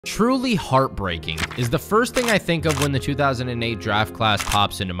Truly heartbreaking is the first thing I think of when the 2008 draft class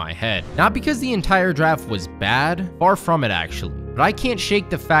pops into my head. Not because the entire draft was bad, far from it actually, but I can't shake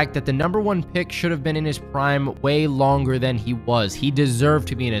the fact that the #1 pick should have been in his prime way longer than he was. He deserved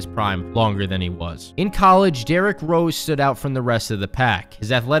to be in his prime longer than he was. In college, Derrick Rose stood out from the rest of the pack.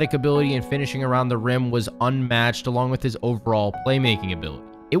 His athletic ability and finishing around the rim was unmatched, along with his overall playmaking ability.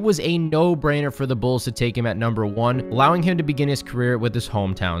 It was a no-brainer for the Bulls to take him at #1, allowing him to begin his career with his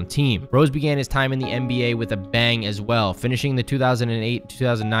hometown team. Rose began his time in the NBA with a bang as well, finishing the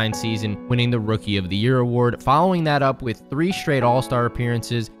 2008-2009 season winning the Rookie of the Year award, following that up with 3 straight All-Star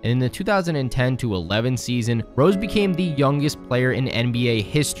appearances, and in the 2010-11 season, Rose became the youngest player in NBA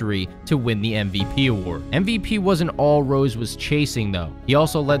history to win the MVP award. MVP wasn't all Rose was chasing though. He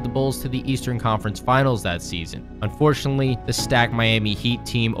also led the Bulls to the Eastern Conference Finals that season. Unfortunately, the stacked Miami Heat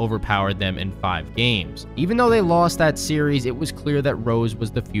team overpowered them in 5 games. Even though they lost that series, it was clear that Rose was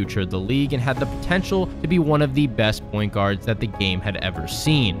the future of the league and had the potential to be one of the best point guards that the game had ever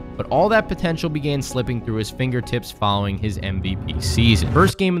seen. But all that potential began slipping through his fingertips following his MVP season.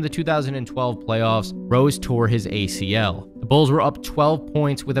 First game of the 2012 playoffs, Rose tore his ACL. The Bulls were up 12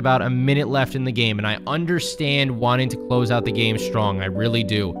 points with about a minute left in the game, and I understand wanting to close out the game strong, I really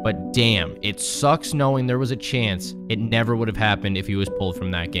do, but damn, it sucks knowing there was a chance it never would have happened if he was pulled from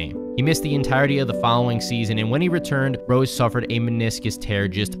that game. He missed the entirety of the following season, and when he returned, Rose suffered a meniscus tear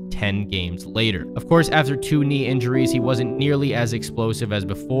just 10 games later. Of course, after 2 knee injuries, he wasn't nearly as explosive as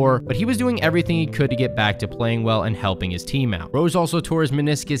before, but he was doing everything he could to get back to playing well and helping his team out. Rose also tore his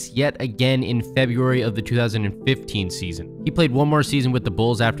meniscus yet again in February of the 2015 season. He played one more season with the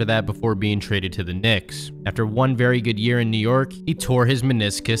Bulls after that before being traded to the Knicks. After one very good year in New York, he tore his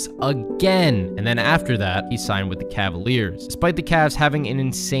meniscus again, and then after that, he signed with the Cavaliers. Despite the Cavs having an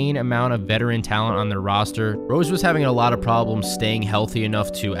insane amount of veteran talent on their roster, Rose was having a lot of problems staying healthy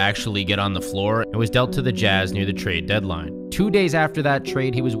enough to actually get on the floor and was dealt to the Jazz near the trade deadline. 2 days after that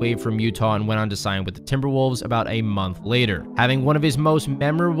trade, he was waived from Utah and went on to sign with the Timberwolves about a month later. Having one of his most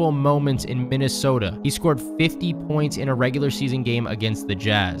memorable moments in Minnesota, he scored 50 points in a regular season game against the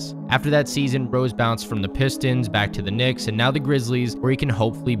Jazz. After that season, Rose bounced from the Pistons back to the Knicks and now the Grizzlies, where he can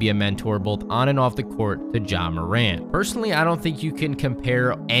hopefully be a mentor both on and off the court to Ja Morant. Personally, I don't think you can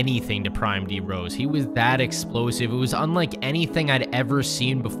compare anything to Prime D Rose. He was that explosive. It was unlike anything I'd ever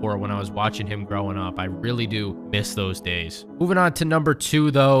seen before when I was watching him growing up. I really do miss those days. Moving on to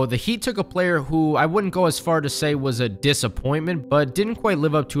 #2 though, the Heat took a player who I wouldn't go as far to say was a disappointment, but didn't quite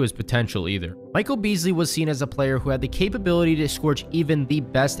live up to his potential either. Michael Beasley was seen as a player who had the capability to scorch even the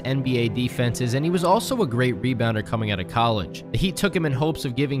best NBA defenses, and he was also a great rebounder coming out of college. The Heat took him in hopes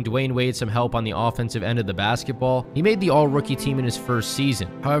of giving Dwayne Wade some help on the offensive end of the basketball. He made the all-rookie team in his first season.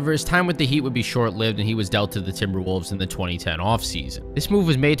 However, his time with the Heat would be short-lived, and he was dealt to the Timberwolves in the 2010 offseason. This move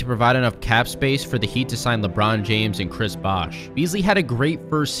was made to provide enough cap space for the Heat to sign LeBron James and Chris Bosh. Beasley had a great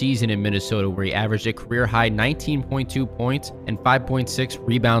first season in Minnesota where he averaged a career-high 19.2 points and 5.6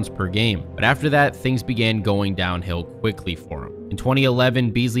 rebounds per game. But after that, things began going downhill quickly for him. In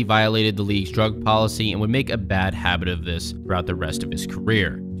 2011, Beasley violated the league's drug policy and would make a bad habit of this throughout the rest of his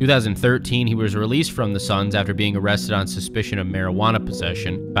career. 2013, he was released from the Suns after being arrested on suspicion of marijuana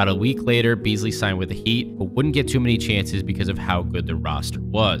possession. About a week later, Beasley signed with the Heat, but wouldn't get too many chances because of how good the roster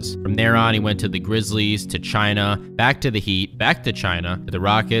was. From there on, he went to the Grizzlies, to China, back to the Heat, back to China, to the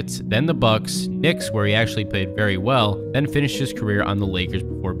Rockets, then the Bucks, Knicks, where he actually played very well, then finished his career on the Lakers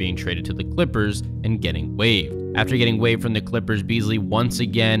before being traded to the Clippers and getting waived. After getting waived from the Clippers, Beasley once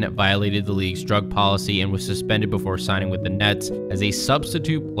again violated the league's drug policy and was suspended before signing with the Nets as a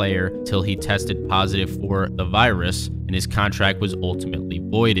substitute player till he tested positive for the virus, and his contract was ultimately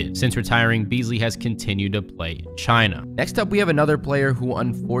voided. Since retiring, Beasley has continued to play in China. Next up, we have another player who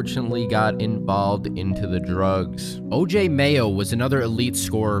unfortunately got involved into the drugs. OJ Mayo was another elite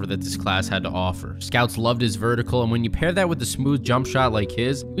scorer that this class had to offer. Scouts loved his vertical, and when you pair that with a smooth jump shot like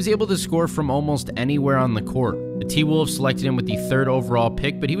his, he was able to score from almost anywhere on the court. The T-Wolves selected him with the 3rd overall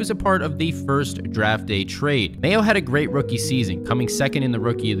pick, but he was a part of the first draft day trade. Mayo had a great rookie season, coming 2nd in the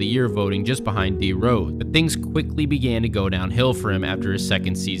Rookie of the Year voting just behind D Rose, but things quickly began to go downhill for him after his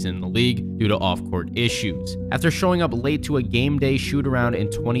 2nd season in the league due to off-court issues. After showing up late to a game day shoot-around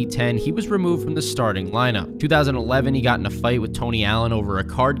in 2010, he was removed from the starting lineup. 2011, he got in a fight with Tony Allen over a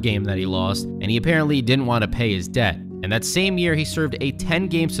card game that he lost, and he apparently didn't want to pay his debt. And that same year, he served a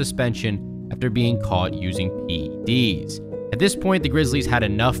 10-game suspension after being caught using PEDs. At this point, the Grizzlies had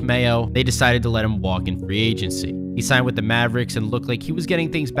enough Mayo. They decided to let him walk in free agency. He signed with the Mavericks and looked like he was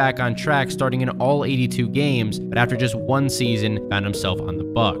getting things back on track, starting in all 82 games, but after just one season, found himself on the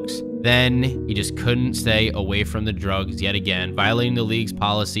Bucks. Then he just couldn't stay away from the drugs yet again, violating the league's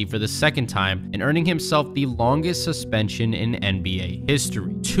policy for the second time and earning himself the longest suspension in NBA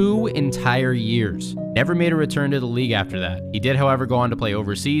history. 2 entire years. Never made a return to the league after that. He did, however, go on to play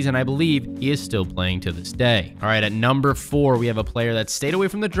overseas, and I believe he is still playing to this day. All right, at number 4, we have a player that stayed away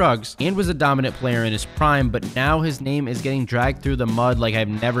from the drugs and was a dominant player in his prime, but now his name is getting dragged through the mud like I've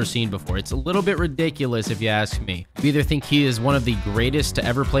never seen before. It's a little bit ridiculous if you ask me. You either think he is one of the greatest to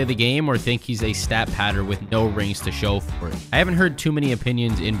ever play the game or think he's a stat patter with no rings to show for it. I haven't heard too many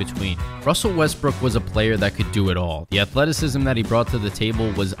opinions in between. Russell Westbrook was a player that could do it all. The athleticism that he brought to the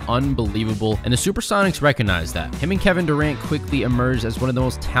table was unbelievable, and the Supersonics recognized that. Him and Kevin Durant quickly emerged as one of the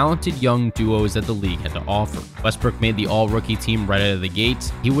most talented young duos that the league had to offer. Westbrook made the all-rookie team right out of the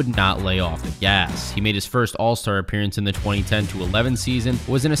gates. He would not lay off the gas. He made his first All-Star appearance in the 2010-11 season,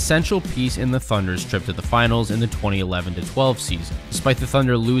 was an essential piece in the Thunder's trip to the finals in the 2011-12 season. Despite the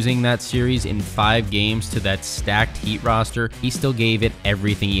Thunder losing that series in 5 games to that stacked Heat roster, he still gave it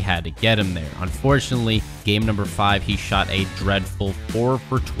everything he had to get him there. Unfortunately, game number 5, he shot a dreadful 4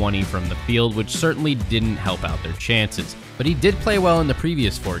 for 20 from the field, which certainly didn't help out their chances. But he did play well in the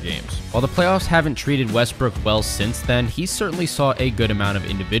previous 4 games. While the playoffs haven't treated Westbrook well since then, he certainly saw a good amount of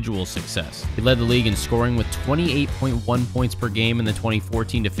individual success. He led the league in scoring with 28.1 points per game in the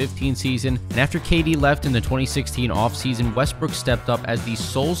 2014-15 season, and after KD left in the 2016 offseason, Westbrook stepped up as the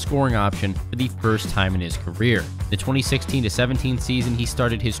sole scoring option for the first time in his career. The 2016-17 season, he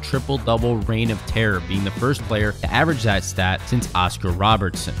started his triple-double reign of terror, being the first player to average that stat since Oscar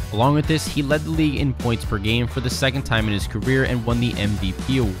Robertson. Along with this, he led the league in points per game for the second time in his career and won the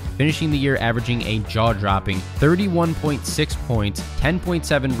MVP award, finishing the year averaging a jaw-dropping 31.6 points,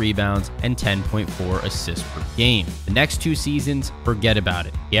 10.7 rebounds, and 10.4 assists per game. The next 2 seasons, forget about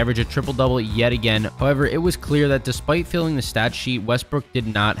it. He averaged a triple-double yet again. However, it was clear that despite filling the stat sheet, Westbrook did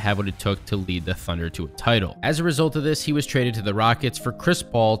not have what it took to lead the Thunder to a title. As a result of this, he was traded to the Rockets for Chris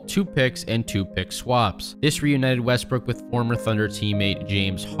Paul, 2 picks, and 2 pick swaps. This reunited Westbrook with former Thunder teammate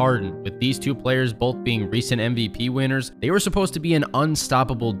James Harden. With these 2 players both being recent MVP winners, they were supposed to be an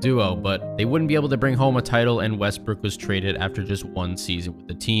unstoppable duo, but they wouldn't be able to bring home a title, and Westbrook was traded after just 1 season with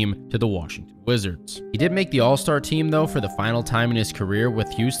the team to the Washington Wizards. He did make the All-Star team though for the final time in his career with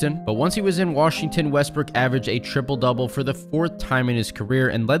Houston, but once he was in Washington, Westbrook averaged a triple-double for the 4th time in his career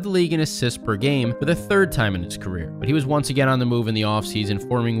and led the league in assists per game for the 3rd time in his career. But he was once again on the move in the offseason,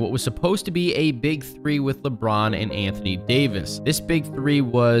 forming what was supposed to be a big 3 with LeBron and Anthony Davis. This big 3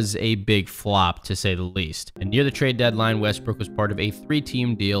 was a big flop, to say the least, and near the trade deadline, Westbrook was part of a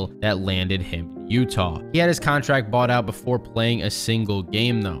 3-team deal that landed him in Utah. He had his contract bought out before playing a single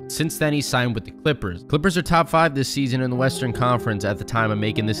game though. Since then, he signed with the Clippers. Clippers are top 5 this season in the Western Conference at the time of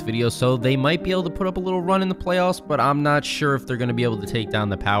making this video, so they might be able to put up a little run in the playoffs, but I'm not sure if they're going to be able to take down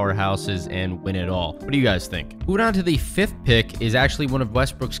the powerhouses and win it all. What do you guys think? Moving on to the 5th pick is actually one of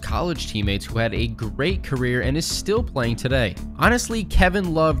Westbrook's college teammates who had a great career and is still playing today. Honestly,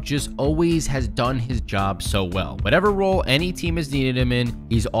 Kevin Love just always has done his job so well. Whatever role any team has needed him in,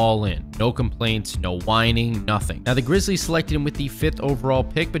 he's all in. No complaints, no whining, nothing. Now, the Grizzlies selected him with the 5th overall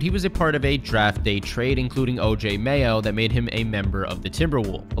pick, but he was a part of a draft day trade, including OJ Mayo, that made him a member of the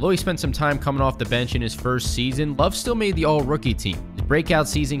Timberwolves. Although he spent some time coming off the bench in his first season, Love still made the all-rookie team. His breakout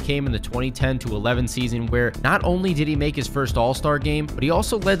season came in the 2010-11 season, where not only did he make his first All-Star game, but he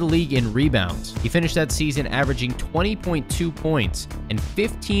also led the league in rebounds. He finished that season averaging 20.2 points and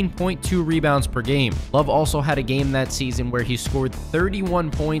 15.2 rebounds per game. Love also had a game that season where he scored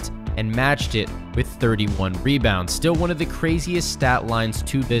 31 points and matched it with 31 rebounds. Still one of the craziest stat lines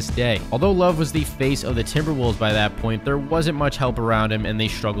to this day. Although Love was the face of the Timberwolves by that point, there wasn't much help around him and they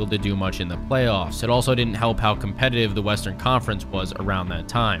struggled to do much in the playoffs. It also didn't help how competitive the Western Conference was around that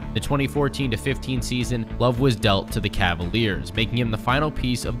time. The 2014-15 season, Love was dealt to the Cavaliers, making him the final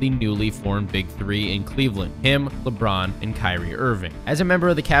piece of the newly formed Big 3 in Cleveland: him, LeBron, and Kyrie Irving. As a member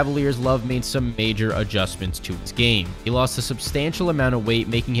of the Cavaliers, Love made some major adjustments to his game. He lost a substantial amount of weight,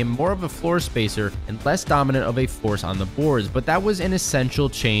 making him more of a floor spacer and less dominant of a force on the boards, but that was an essential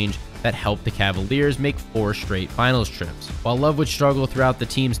change that helped the Cavaliers make 4 straight finals trips. While Love would struggle throughout the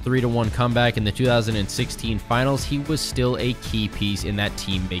team's 3-1 comeback in the 2016 finals, he was still a key piece in that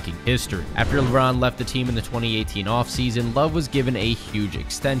team-making history. After LeBron left the team in the 2018 offseason, Love was given a huge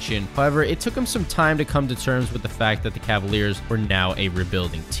extension. However, it took him some time to come to terms with the fact that the Cavaliers were now a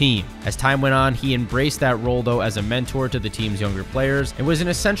rebuilding team. As time went on, he embraced that role though as a mentor to the team's younger players and was an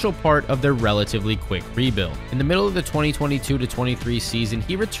essential part of their relatively quick rebuild. In the middle of the 2022-23 season,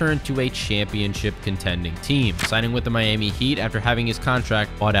 he returned to to a championship contending team, signing with the Miami Heat after having his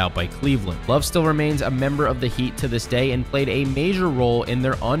contract bought out by Cleveland. Love still remains a member of the Heat to this day and played a major role in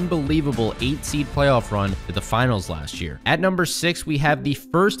their unbelievable 8-seed playoff run to the finals last year. At number 6, we have the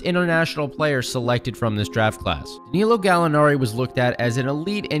first international player selected from this draft class. Danilo Gallinari was looked at as an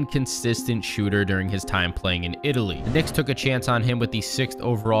elite and consistent shooter during his time playing in Italy. The Knicks took a chance on him with the 6th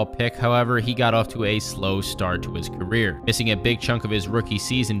overall pick. However, he got off to a slow start to his career, missing a big chunk of his rookie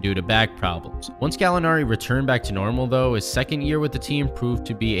season due to back problems. Once Gallinari returned back to normal though, his second year with the team proved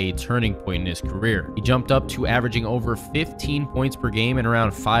to be a turning point in his career. He jumped up to averaging over 15 points per game and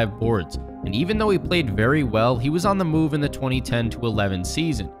around 5 boards. And even though he played very well, he was on the move in the 2010-11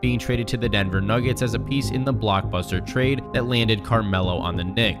 season, being traded to the Denver Nuggets as a piece in the blockbuster trade that landed Carmelo on the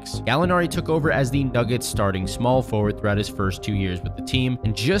Knicks. Gallinari took over as the Nuggets starting small forward throughout his first 2 years with the team,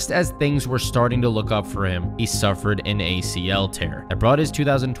 and just as things were starting to look up for him, he suffered an ACL tear that brought his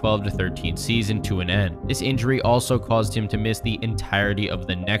 2012-13 season to an end. This injury also caused him to miss the entirety of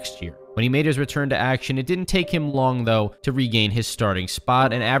the next year. When he made his return to action, it didn't take him long though to regain his starting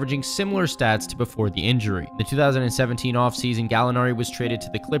spot and averaging similar stats to before the injury. In the 2017 offseason, Gallinari was traded to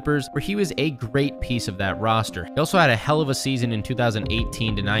the Clippers, where he was a great piece of that roster. He also had a hell of a season in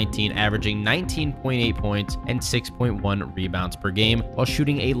 2018-19, averaging 19.8 points and 6.1 rebounds per game, while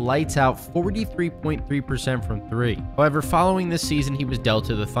shooting a lights-out 43.3% from 3. However, following this season, he was dealt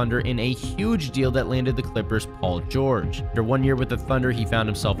to the Thunder in a huge deal that landed the Clippers Paul George. After 1 year with the Thunder, he found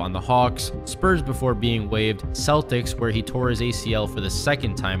himself on the Hawks, Spurs before being waived, Celtics where he tore his ACL for the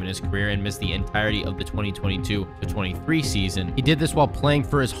second time in his career and missed the entirety of the 2022-23 season. He did this while playing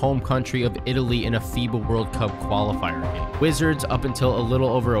for his home country of Italy in a FIBA World Cup qualifier game. Wizards up until a little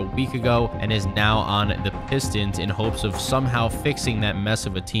over a week ago, and is now on the Pistons in hopes of somehow fixing that mess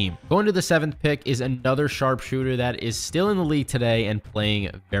of a team. Going to the 7th pick is another sharpshooter that is still in the league today and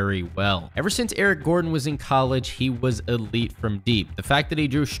playing very well. Ever since Eric Gordon was in college, he was elite from deep. The fact that he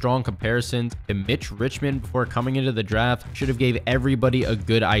drew strong comparisons to Mitch Richmond before coming into the draft should have gave everybody a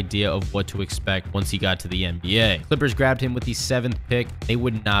good idea of what to expect once he got to the NBA. Clippers grabbed him with the 7th pick. They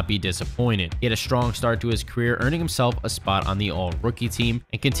would not be disappointed. He had a strong start to his career, earning himself a spot on the all-rookie team,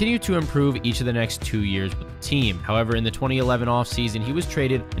 and continued to improve each of the next 2 years with the team. However, in the 2011 offseason, he was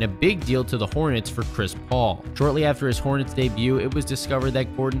traded in a big deal to the Hornets for Chris Paul. Shortly after his Hornets debut, it was discovered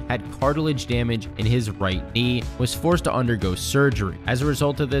that Gordon had cartilage damage in his right knee and was forced to undergo surgery. As a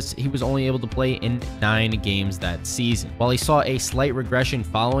result of this, he was only able to play in 9 games that season. While he saw a slight regression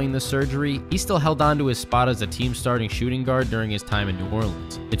following the surgery, he still held on to his spot as a team starting shooting guard during his time in New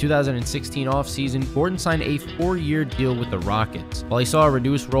Orleans. The 2016 offseason, Gordon signed a 4-year deal with the Rockets. While he saw a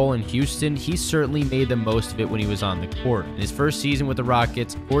reduced role in Houston, he certainly made the most of it when he was on the court. In his first season with the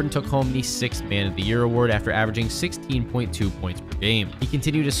Rockets, Gordon took home the 6th Man of the Year award after averaging 16.2 points per game. He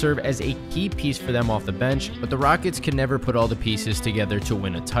continued to serve as a key piece for them off the bench, but the Rockets could never put all the pieces together to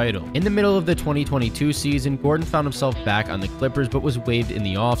win a title. In the middle of the 2022 season, Gordon found himself back on the Clippers but was waived in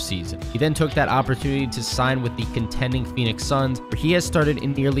the offseason. He then took that opportunity to sign with the contending Phoenix Suns, where he has started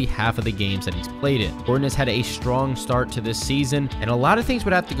in nearly half of the games that he's played in. Gordon has had a strong start to this season, and a lot of things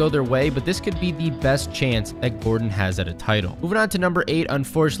would have to go their way, but this could be the best chance that Gordon has at a title. Moving on to number 8,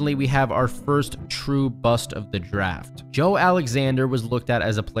 unfortunately, we have our first true bust of the draft. Joe Alexander was looked at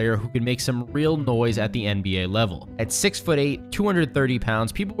as a player who could make some real noise at the NBA level. At 6'8", 230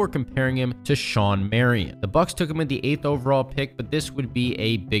 pounds, people were comparing him to Shawn Marion. The Bucks took him with the 8th overall pick, but this would be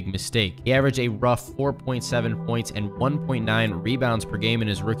a big mistake. He averaged a rough 4.7 points and 1.9 rebounds per game in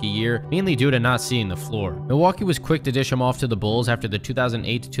his rookie year, mainly due to not seeing the floor. Milwaukee was quick to dish him off to the Bulls after the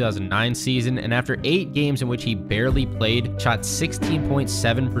 2008-2009 season, and after 8 games in which he barely played, shot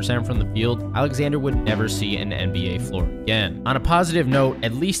 16.7% from the field, Alexander would never see an NBA floor again. On a positive note,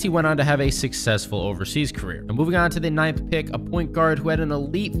 at least he went on to have a successful overseas career. Now moving on to the 9th pick, a point guard who had an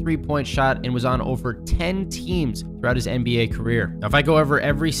elite 3-point shot and was on over 10 teams throughout his NBA career. Now, if I go over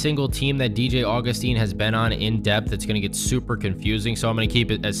every single team that DJ Augustine has been on in depth, it's going to get super confusing, so I'm going to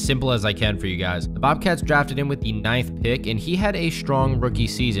keep it as simple as I can for you guys. The Bobcats drafted him with the 9th pick, and he had a strong rookie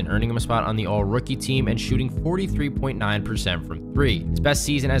season, earning him a spot on the all-rookie team and shooting 43.9% from 3. His best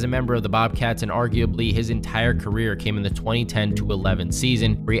season as a member of the Bobcats, and arguably his entire career, came in the 2010-11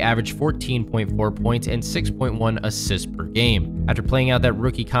 season, where he averaged 14.4 points and 6.1 assists per game. After playing out that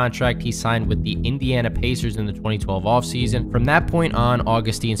rookie contract, he signed with the Indiana Pacers in the 2012 2012 offseason. From that point on,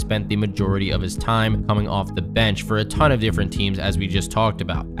 Augustine spent the majority of his time coming off the bench for a ton of different teams, as we just talked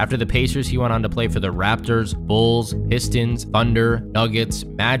about. After the Pacers, he went on to play for the Raptors, Bulls, Pistons, Thunder, Nuggets,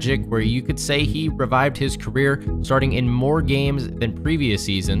 Magic, where you could say he revived his career, starting in more games than previous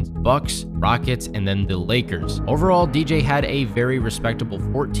seasons, Bucks, Rockets, and then the Lakers. Overall, DJ had a very respectable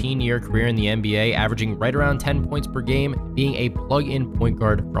 14-year career in the NBA, averaging right around 10 points per game, being a plug-in point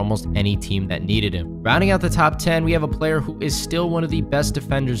guard for almost any team that needed him. Rounding out the top 10, we have a player who is still one of the best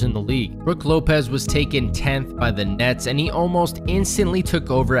defenders in the league. Brook Lopez was taken 10th by the Nets, and he almost instantly took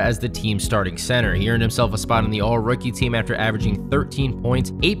over as the team's starting center. He earned himself a spot on the all-rookie team after averaging 13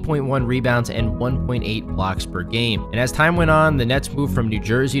 points, 8.1 rebounds, and 1.8 blocks per game. And as time went on, the Nets moved from New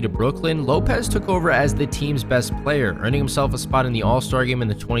Jersey to Brooklyn. Lopez took over as the team's best player, earning himself a spot in the All-Star game in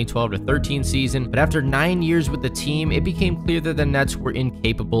the 2012-13 season. But after 9 years with the team, it became clear that the Nets were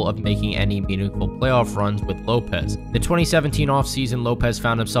incapable of making any meaningful playoff runs with Lopez. In the 2017 offseason, Lopez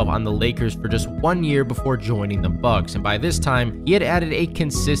found himself on the Lakers for just 1 year before joining the Bucks, and by this time, he had added a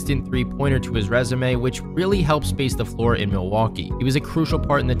consistent three-pointer to his resume, which really helped space the floor in Milwaukee. He was a crucial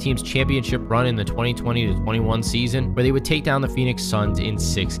part in the team's championship run in the 2020-21 season, where they would take down the Phoenix Suns in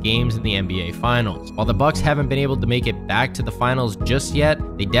 6 games in the NBA Finals. While the Bucks haven't been able to make it back to the finals just yet,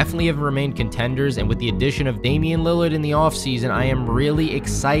 they definitely have remained contenders, and with the addition of Damian Lillard in the offseason, I am really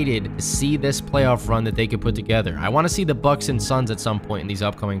excited to see this playoff run that they could put together. I want to see the Bucks and Suns at some point in these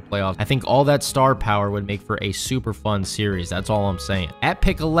upcoming playoffs. I think all that star power would make for a super fun series. That's all I'm saying. At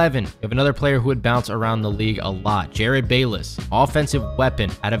pick 11, we have another player who would bounce around the league a lot, Jared Bayless, offensive weapon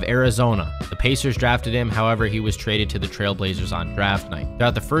out of Arizona. The Pacers drafted him, however, he was traded to the Trailblazers on draft night.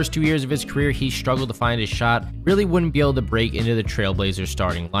 Throughout the first 2 years of his career, he struggled to find his shot, really wouldn't be able to break into the Trailblazers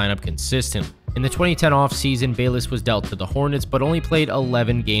starting lineup consistently. In the 2010 offseason, Bayless was dealt to the Hornets, but only played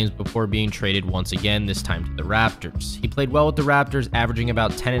 11 games before being traded once again, this time to the Raptors. He played well with the Raptors, averaging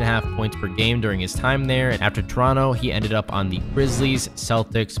about 10.5 points per game during his time there, and after Toronto, he ended up on the Grizzlies,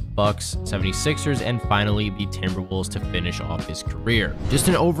 Celtics, Bucks, 76ers, and finally the Timberwolves to finish off his career. Just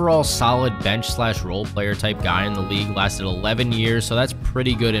an overall solid bench/role player type guy in the league, lasted 11 years, so that's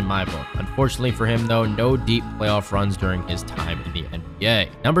pretty good in my book. Unfortunately for him though, no deep playoff runs during his time in the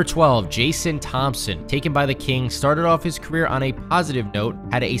NBA. Number 12, Jason Thompson, taken by the Kings, started off his career on a positive note,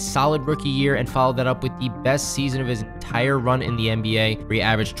 had a solid rookie year, and followed that up with the best season of his entire run in the NBA, where he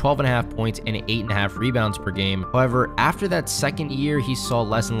averaged 12.5 points and 8.5 rebounds per game. However, after that second year, he saw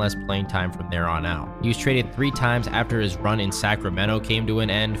less and less playing time from there on out. He was traded 3 times after his run in Sacramento came to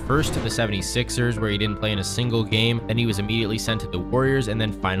an end, first to the 76ers, where he didn't play in a single game, then he was immediately sent to the Warriors, and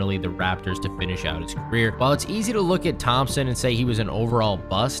then finally the Raptors to finish out his career. While it's easy to look at Thompson and say he was an overall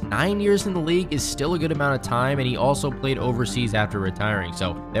bust, 9 years in the league is still a good amount of time, and he also played overseas after retiring,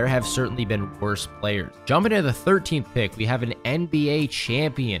 so there have certainly been worse players. Jumping to the 13th pick, we have an NBA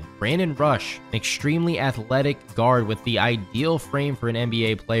champion, Brandon Rush, an extremely athletic guard with the ideal frame for an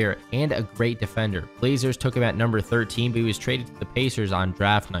NBA player and a great defender. Blazers took him at number 13, but he was traded to the Pacers on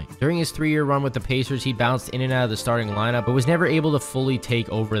draft night. During his 3-year run with the Pacers, he bounced in and out of the starting lineup, but was never able to fully take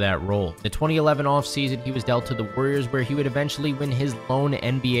over that role. In the 2011 offseason, he was dealt to the Warriors, where he would eventually win his lone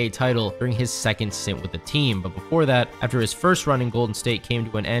NBA title during his second stint with the team. But before that, after his first run in Golden State came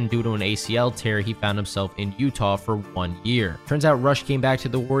to an end due to an ACL tear, he found himself in Utah for 1 year. Turns out Rush came back to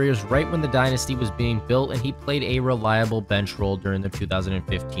the Warriors right when the dynasty was being built, and he played a reliable bench role during the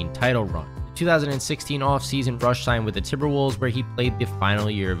 2015 title run. 2016 offseason, Rush signed with the Timberwolves, where he played the final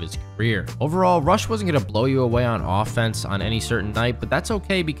year of his career. Overall, Rush wasn't going to blow you away on offense on any certain night, but that's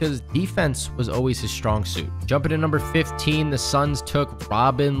okay because defense was always his strong suit. Jumping to number 15, the Suns took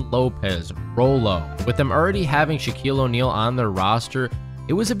Robin Lopez, Rolo. With them already having Shaquille O'Neal on their roster,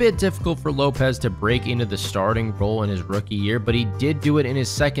 it was a bit difficult for Lopez to break into the starting role in his rookie year, but he did do it in his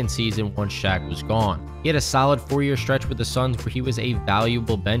second season once Shaq was gone. He had a solid 4-year stretch with the Suns where he was a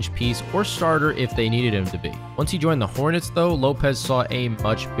valuable bench piece or starter if they needed him to be. Once he joined the Hornets though, Lopez saw a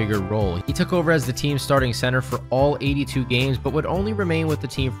much bigger role. He took over as the team's starting center for all 82 games, but would only remain with the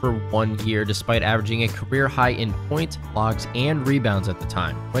team for 1 year despite averaging a career high in points, blocks, and rebounds at the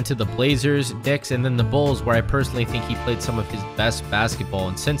time. Went to the Blazers, Knicks, and then the Bulls, where I personally think he played some of his best basketball,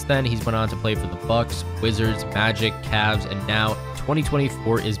 and since then he's went on to play for the Bucks, Wizards, Magic, Cavs, and now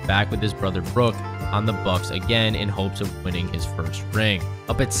 2024 is back with his brother Brook on the Bucks again in hopes of winning his first ring.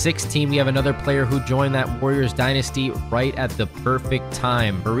 Up at 16, we have another player who joined that Warriors dynasty right at the perfect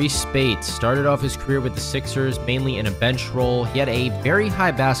time. Maurice Speights started off his career with the Sixers, mainly in a bench role. He had a very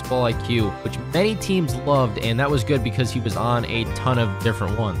high basketball IQ, which many teams loved, and that was good because he was on a ton of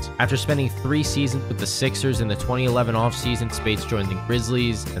different ones. After spending 3 seasons with the Sixers in the 2011 offseason, Speights joined the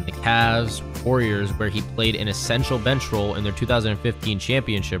Grizzlies and the Cavs, Warriors, where he played an essential bench role in their 2015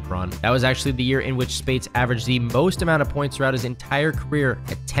 championship run. That was actually the year in which Speights averaged the most amount of points throughout his entire career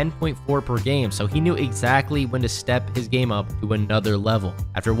at 10.4 per game, so he knew exactly when to step his game up to another level.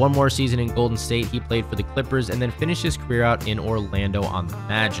 After one more season in Golden State, he played for the Clippers and then finished his career out in Orlando on the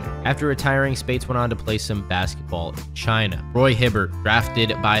Magic. After retiring, Speights went on to play some basketball in China. Roy Hibbert, drafted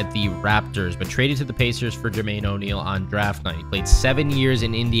by the Raptors, but traded to the Pacers for Jermaine O'Neal on draft night. He played 7 years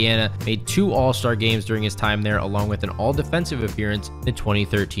in Indiana, made 2 All-Star games during his time there, along with an all-defensive appearance in the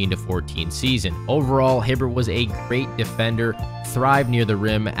 2013-14 season. Overall, Hibbert was a great defender, thrived near the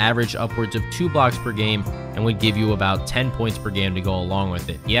rim, averaged upwards of 2 blocks per game, and would give you about 10 points per game to go along with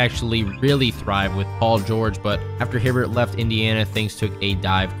it. He actually really thrived with Paul George, but after Hibbert left Indiana, things took a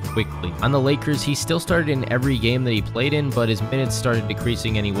dive quickly. On the Lakers, he still started in every game that he played in, but his minutes started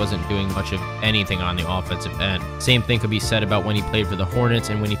decreasing and he wasn't doing much of anything on the offensive end. Same thing could be said about when he played for the Hornets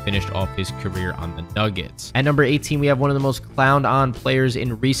and when he finished off his career on the Nuggets. At number 18, we have one of the most clowned on players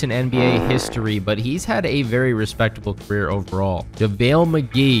in recent NBA history, but he's had a very respectable career overall. JaVale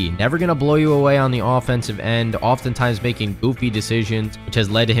McGee, never going to blow you away on the offensive end, oftentimes making goofy decisions, which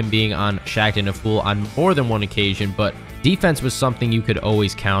has led to him being on Shaq and a Fool on more than one occasion, but defense was something you could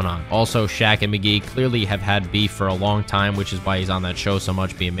always count on. Also, Shaq and McGee clearly have had beef for a long time, which is why he's on that show so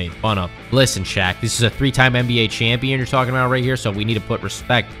much, being made fun of. Listen, Shaq, this is a 3-time NBA champion you're talking about right here, so we need to put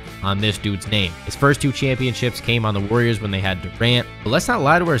respect on this dude's name. His first 2 championships came on the Warriors when they had Durant, but let's not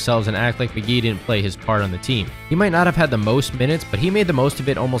lie to ourselves and act like McGee didn't play his part on the team. He might not have had the most minutes, but he made the most of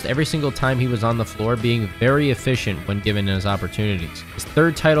it almost every single time he was on the floor, being very efficient when given his opportunities. His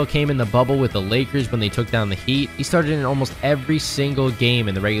 3rd title came in the bubble with the Lakers when they took down the Heat. He started in almost every single game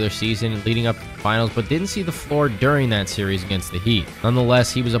in the regular season leading up to the finals, but didn't see the floor during that series against the Heat.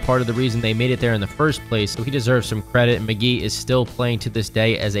 Nonetheless, he was a part of the reason they made it there in the first place, so he deserves some credit, and McGee is still playing to this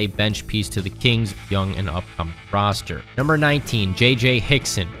day as a bench piece to the Kings' young and upcoming roster. Number 19, J.J.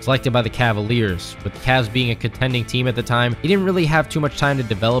 Hickson, selected by the Cavaliers. With the Cavs being a contending team at the time, he didn't really have too much time to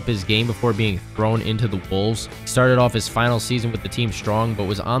develop his game before being thrown into the Wolves. He started off his final season with the team strong, but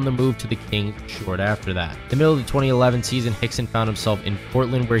was on the move to the Kings short after that. In the middle of the 2011 season, Hickson found himself in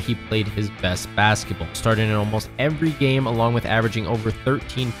Portland, where he played his best basketball, starting in almost every game, along with averaging over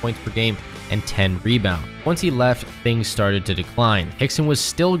 13 points per game and 10 rebounds. Once he left, things started to decline. Hickson was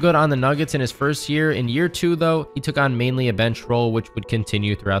still good on the Nuggets in his first year. In year 2, though, he took on mainly a bench role, which would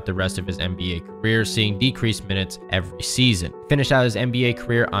continue throughout the rest of his NBA career, seeing decreased minutes every season. He finished out his NBA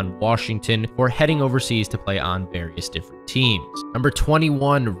career on Washington before heading overseas to play on various different teams. Number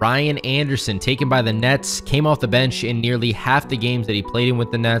 21, Ryan Anderson, taken by the Nets, came off the bench in nearly half the games that he played in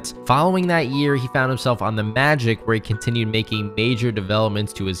with the Nets. Following that year, he found himself on the Magic, where he continued making major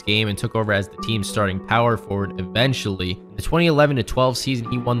developments to his game and took over as the team's starting power forward eventually. In the 2011-12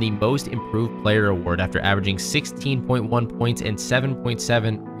 season, he won the Most Improved Player award after averaging 16.1 points and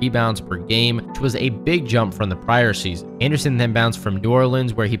 7.7 rebounds per game, which was a big jump from the prior season. Anderson then bounced from New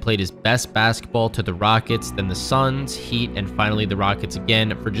Orleans, where he played his best basketball, to the Rockets, then the Suns, Heat, and finally the Rockets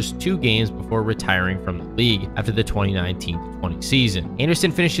again for just 2 games before retiring from the league after the 2019-20 season.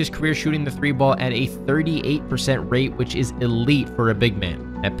 Anderson finished his career shooting the 3-ball at a 38% rate, which is elite for a big man.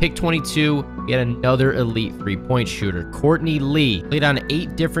 At pick 22, we had another elite 3-point shooter, Courtney Lee. Played on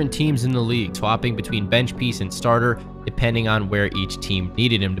 8 different teams in the league, swapping between bench piece and starter, depending on where each team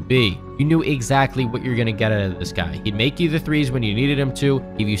needed him to be. You knew exactly what you're going to get out of this guy. He'd make you the threes when you needed him to,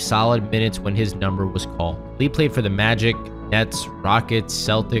 give you solid minutes when his number was called. Lee played for the Magic, Nets, Rockets,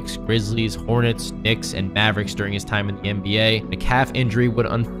 Celtics, Grizzlies, Hornets, Knicks, and Mavericks during his time in the NBA. A calf injury would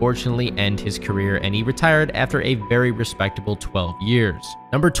unfortunately end his career, and he retired after a very respectable 12 years.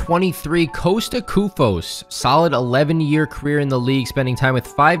 Number 23, Costa Koufos. Solid 11-year career in the league, spending time with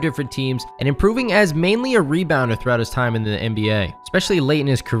 5 different teams and improving as mainly a rebounder throughout his time in the NBA, especially late in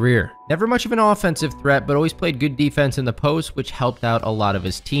his career. Never much of an offensive threat, but always played good defense in the post, which helped out a lot of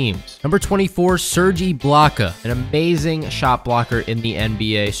his teams. Number 24, Serge Ibaka, an amazing shot blocker in the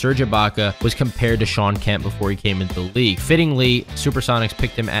NBA. Serge Ibaka was compared to Shawn Kemp before he came into the league. Fittingly, Supersonics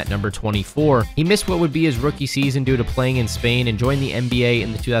picked him at number 24. He missed what would be his rookie season due to playing in Spain and joined the NBA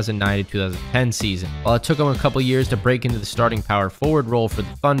in the 2009-2010 season. While it took him a couple years to break into the starting power forward role for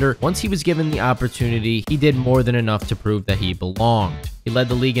the Thunder, once he was given the opportunity, he did more than enough to prove that he belonged. He led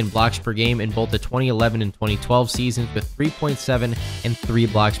the league in blocks per game in both the 2011 and 2012 seasons with 3.7 and 3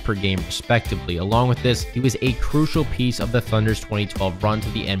 blocks per game respectively. Along with this, he was a crucial piece of the Thunder's 2012 run to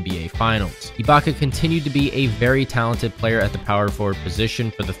the NBA Finals. Ibaka continued to be a very talented player at the power forward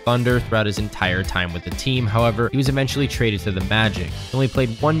position for the Thunder throughout his entire time with the team. However, he was eventually traded to the Magic. He only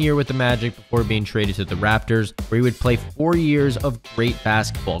played 1 year with the Magic before being traded to the Raptors, where he would play 4 years of great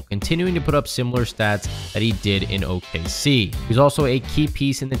basketball, continuing to put up similar stats that he did in OKC. He was also a key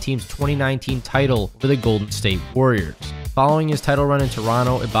piece in the team's 2019 title for the Golden State Warriors. Following his title run in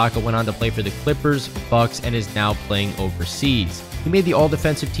Toronto, Ibaka went on to play for the Clippers, Bucks, and is now playing overseas. He made the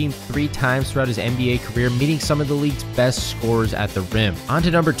All-Defensive Team 3 times throughout his NBA career, meeting some of the league's best scorers at the rim. On to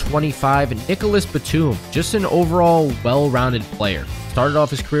number 25, Nicholas Batum, just an overall well-rounded player. Started off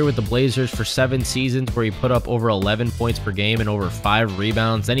his career with the Blazers for 7 seasons where he put up over 11 points per game and over 5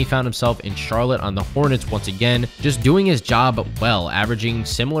 rebounds. Then he found himself in Charlotte on the Hornets once again, just doing his job well, averaging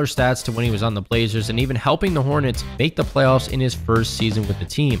similar stats to when he was on the Blazers and even helping the Hornets make the playoffs in his first season with the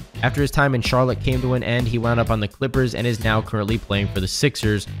team. After his time in Charlotte came to an end, he wound up on the Clippers and is now currently playing for the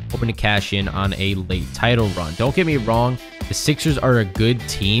Sixers, hoping to cash in on a late title run. Don't get me wrong, the Sixers are a good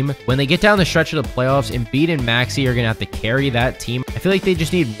team. When they get down the stretch of the playoffs, Embiid and Maxey are going to have to carry that team. I feel like they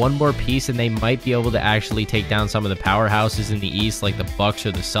just need one more piece and they might be able to actually take down some of the powerhouses in the East like the Bucks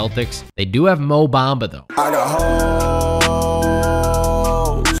or the Celtics. They do have Mo Bamba though.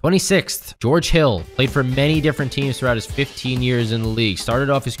 26th, George Hill played for many different teams throughout his 15 years in the league.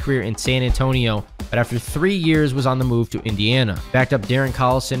 Started off his career in San Antonio, but after 3 years was on the move to Indiana. Backed up Darren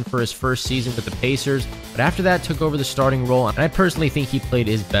Collison for his first season with the Pacers, but after that took over the starting role, and I personally think he played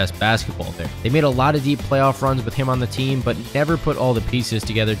his best basketball there. They made a lot of deep playoff runs with him on the team, but never put all the pieces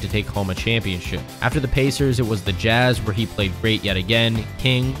together to take home a championship. After the Pacers, it was the Jazz, where he played great yet again,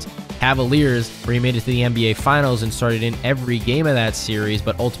 Kings, Cavaliers, where he made it to the NBA Finals and started in every game of that series,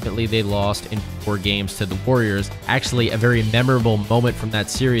 but ultimately they lost in 4 games to the Warriors. Actually, a very memorable moment from that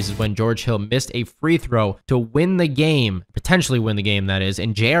series is when George Hill missed a free throw to win the game, potentially win the game that is,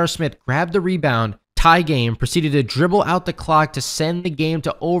 and J.R. Smith grabbed the rebound, tie game, proceeded to dribble out the clock to send the game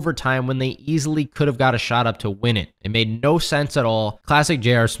to overtime when they easily could have got a shot up to win it. It made no sense at all. Classic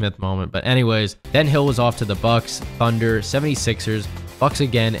J.R. Smith moment. But anyways, then Hill was off to the Bucks, Thunder, 76ers, Bucks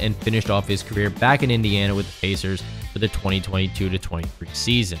again, and finished off his career back in Indiana with the Pacers for the 2022-23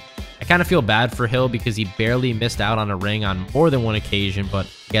 season. I kind of feel bad for Hill because he barely missed out on a ring on more than one occasion, but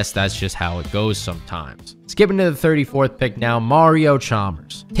I guess that's just how it goes sometimes. Skipping to the 34th pick now, Mario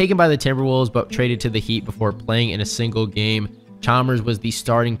Chalmers. Taken by the Timberwolves but traded to the Heat before playing in a single game. Chalmers was the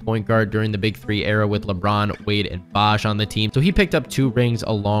starting point guard during the Big Three era with LeBron, Wade, and Bosh on the team, so he picked up 2 rings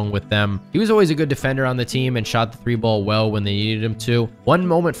along with them. He was always a good defender on the team and shot the 3-ball well when they needed him to. One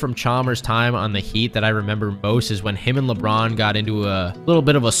moment from Chalmers' time on the Heat that I remember most is when him and LeBron got into a little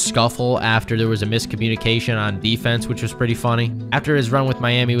bit of a scuffle after there was a miscommunication on defense, which was pretty funny. After his run with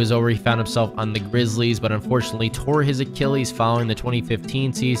Miami was over, he found himself on the Grizzlies, but unfortunately tore his Achilles following the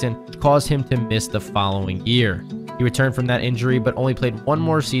 2015 season, which caused him to miss the following year. He returned from that injury, but only played 1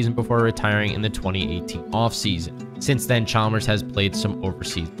 more season before retiring in the 2018 offseason. Since then, Chalmers has played some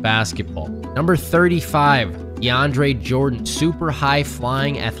overseas basketball. Number 35, DeAndre Jordan, super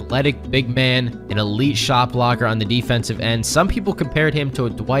high-flying, athletic big man, an elite shot blocker on the defensive end. Some people compared him to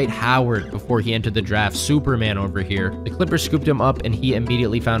Dwight Howard before he entered the draft. Superman over here. The Clippers scooped him up, and he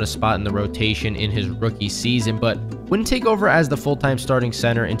immediately found a spot in the rotation in his rookie season, but wouldn't take over as the full-time starting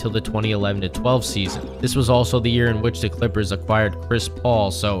center until the 2011-12 season. This was also the year in which the Clippers acquired Chris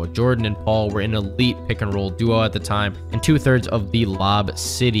Paul, so Jordan and Paul were an elite pick-and-roll duo at the time, and 2/3 of the Lob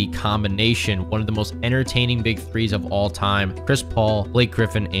City combination, one of the most entertaining big threes of all time. Chris Paul, Blake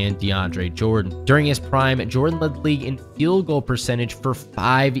Griffin, and DeAndre Jordan. During his prime, Jordan led the league in field goal percentage for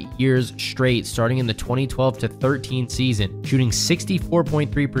 5 years straight, starting in the 2012-13 season, shooting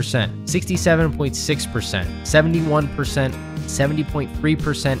 64.3%, 67.6%, 71%,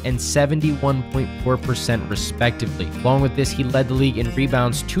 70.3%, and 71.4% respectively. Along with this, he led the league in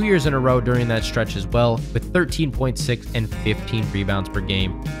rebounds 2 years in a row during that stretch as well, with 13.6 and 15 rebounds per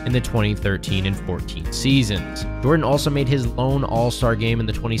game in the 2013 and 14 seasons. Jordan also made his lone All-Star game in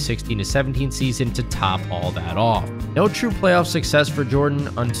the 2016-17 season to top all that off. No true playoff success for Jordan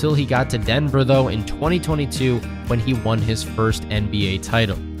until he got to Denver though in 2022 when he won his first NBA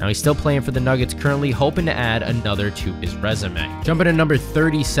title. Now he's still playing for the Nuggets currently, hoping to add another to his resume. Jumping to number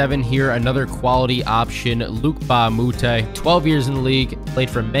 37 here, another quality option, Luc Mbah a Moute. 12 years in the league, played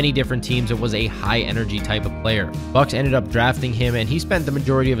for many different teams, and was a high energy type of player. Bucks ended up drafting him, and he spent the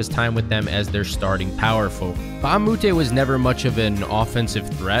majority of his time with them as their starting power forward. Mbah a Moute was never much of an offensive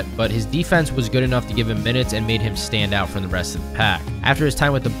threat, but his defense was good enough to give him minutes and made him stand out from the rest of the pack. After his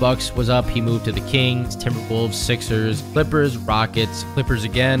time with the Bucks was up, he moved to the Kings, Timberwolves, Sixers, Clippers, Rockets, Clippers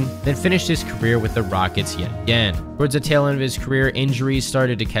again, then finished his career with the Rockets yet again. Towards the tail end of his career, injuries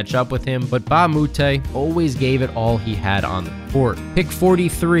started to catch up with him, but Mbah a Moute always gave it all he had on the court. Pick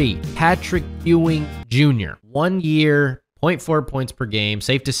 43, Patrick Ewing Jr. 1 year, 0.4 points per game.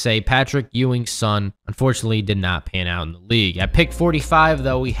 Safe to say, Patrick Ewing's son unfortunately did not pan out in the league. At pick 45,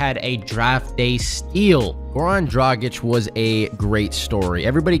 though, we had a draft day steal. Goran Dragic was a great story.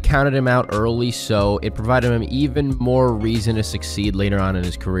 Everybody counted him out early, so it provided him even more reason to succeed later on in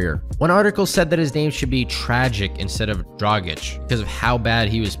his career. One article said that his name should be Tragic instead of Dragic because of how bad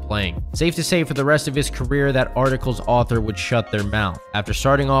he was playing. Safe to say, for the rest of his career, that article's author would shut their mouth. After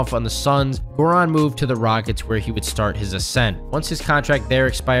starting off on the Suns, Goran moved to the Rockets, where he would start his ascent. Once his contract there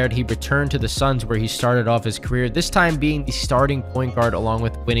expired, he returned to the Suns, where he started off his career, this time being the starting point guard, along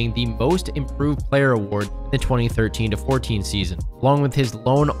with winning the Most Improved Player award in the 2013-14 season, along with his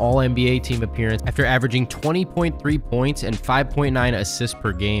lone All-NBA team appearance after averaging 20.3 points and 5.9 assists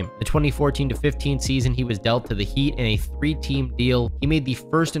per game. The 2014-15 season, he was dealt to the Heat in a 3-team deal. He made the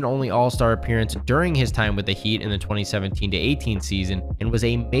first and only All-Star appearance during his time with the Heat in the 2017-18 season, and was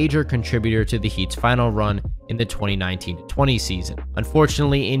a major contributor to the Heat's final run in the 2019-20 season.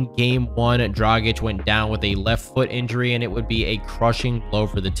 Unfortunately, in Game 1, Dragic went down with a left foot injury, and it would be a crushing blow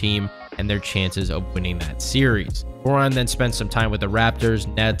for the team and their chances of winning that series. Goran then spent some time with the Raptors,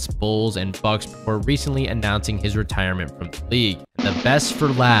 Nets, Bulls, and Bucks before recently announcing his retirement from the league. The best for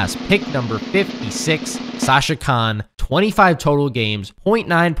last, pick number 56, Sasha Khan, 25 total games,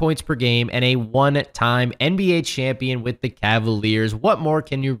 0.9 points per game, and a one-time NBA champion with the Cavaliers. What more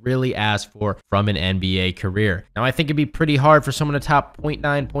can you really ask for from an NBA career? Now, I think it'd be pretty hard for someone to top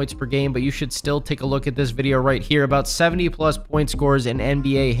 0.9 points per game, but you should still take a look at this video right here. About 70-plus point scorers in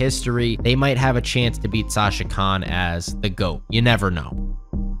NBA history, they might have a chance to beat Sasha Khan as the GOAT. You never know.